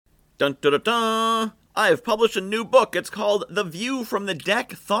Dun dun dun dun! I have published a new book. It's called The View from the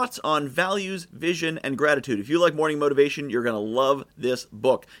Deck, Thoughts on Values, Vision, and Gratitude. If you like morning motivation, you're going to love this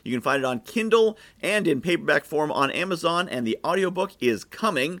book. You can find it on Kindle and in paperback form on Amazon, and the audiobook is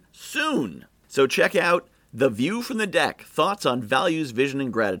coming soon. So check out The View from the Deck, Thoughts on Values, Vision,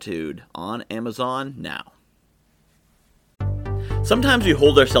 and Gratitude on Amazon now. Sometimes we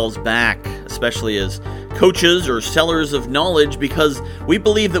hold ourselves back, especially as coaches or sellers of knowledge, because we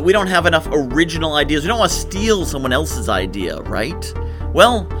believe that we don't have enough original ideas. We don't want to steal someone else's idea, right?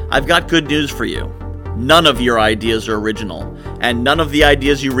 Well, I've got good news for you. None of your ideas are original, and none of the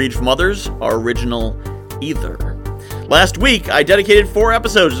ideas you read from others are original either. Last week, I dedicated 4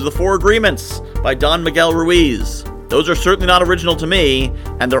 episodes to the 4 Agreements by Don Miguel Ruiz. Those are certainly not original to me,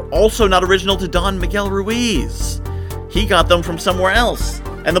 and they're also not original to Don Miguel Ruiz. He got them from somewhere else.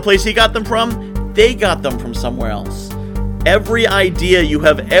 And the place he got them from, they got them from somewhere else. Every idea you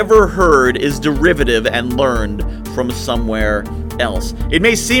have ever heard is derivative and learned from somewhere else. It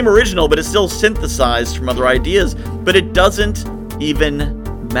may seem original, but it's still synthesized from other ideas. But it doesn't even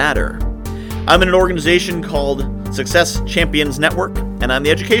matter. I'm in an organization called Success Champions Network, and I'm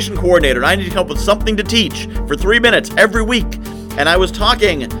the education coordinator, and I need to come up with something to teach for 3 minutes every week. And I was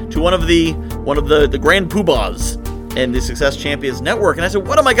talking to one of the grand poobahs in the Success Champions Network, and I said,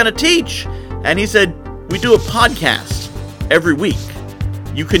 what am I going to teach? And he said, we do a podcast every week.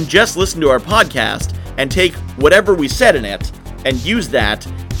 You can just listen to our podcast and take whatever we said in it and use that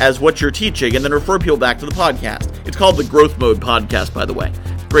as what you're teaching and then refer people back to the podcast. It's called the Growth Mode Podcast, by the way.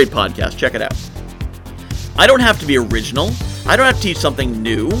 Great podcast. Check it out. I don't have to be original. I don't have to teach something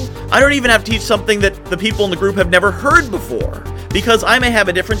new. I don't even have to teach something that the people in the group have never heard before, because I may have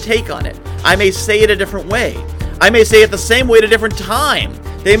a different take on it. I may say it a different way. I may say it the same way at a different time.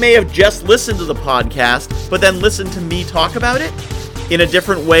 They may have just listened to the podcast, but then listened to me talk about it in a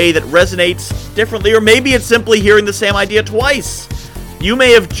different way that resonates differently, or maybe it's simply hearing the same idea twice. You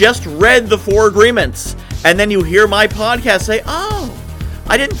may have just read the 4 Agreements, and then you hear my podcast say, oh,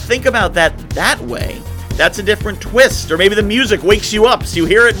 I didn't think about that way. That's a different twist. Or maybe the music wakes you up so you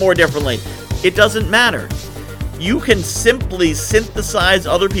hear it more differently. It doesn't matter. You can simply synthesize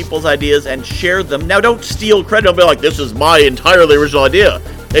other people's ideas and share them. Now, don't steal credit. Don't be like, this is my entirely original idea.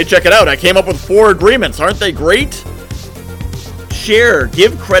 Hey, check it out. I came up with 4 agreements. Aren't they great? Share.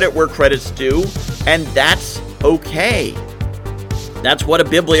 Give credit where credit's due. And that's okay. That's what a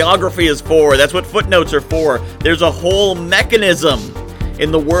bibliography is for. That's what footnotes are for. There's a whole mechanism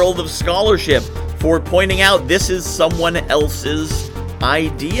in the world of scholarship for pointing out this is someone else's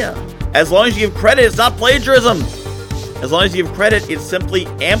idea. As long as you give credit, it's not plagiarism. As long as you give credit, it's simply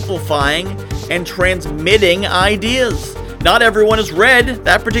amplifying and transmitting ideas. Not everyone has read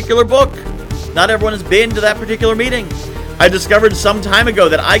that particular book. Not everyone has been to that particular meeting. I discovered some time ago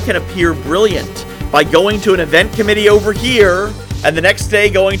that I can appear brilliant by going to an event committee over here, and the next day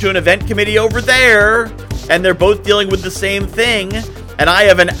going to an event committee over there, and they're both dealing with the same thing, and I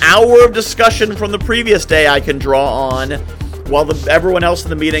have an hour of discussion from the previous day I can draw on, while everyone else in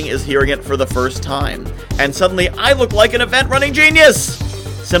the meeting is hearing it for the first time. And suddenly I look like an event running genius,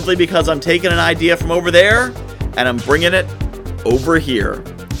 simply because I'm taking an idea from over there and I'm bringing it over here.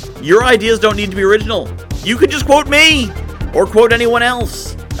 Your ideas don't need to be original. You could just quote me or quote anyone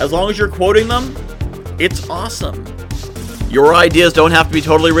else. As long as you're quoting them, it's awesome. Your ideas don't have to be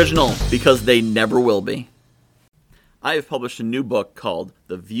totally original, because they never will be. I have published a new book called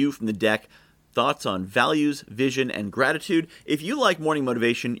The View from the Deck, Thoughts on Values, Vision, and Gratitude. If you like morning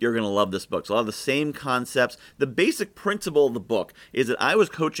motivation, you're going to love this book. So a lot of the same concepts. The basic principle of the book is that I was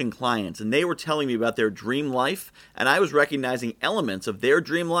coaching clients, and they were telling me about their dream life, and I was recognizing elements of their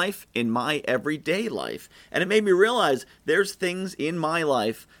dream life in my everyday life. And it made me realize there's things in my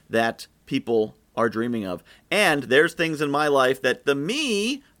life that people are dreaming of. And there's things in my life that the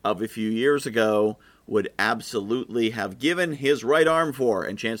me of a few years ago would absolutely have given his right arm for,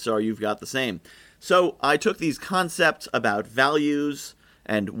 and chances are you've got the same. So I took these concepts about values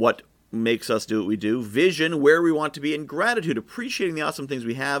and what makes us do what we do, vision, where we want to be, and gratitude, appreciating the awesome things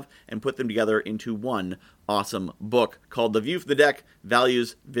we have, and put them together into one awesome book called The View from the Deck,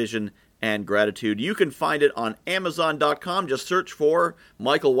 Values, Vision, and Gratitude. You can find it on Amazon.com. Just search for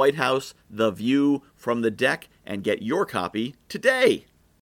Michael Whitehouse, The View from the Deck, and get your copy today.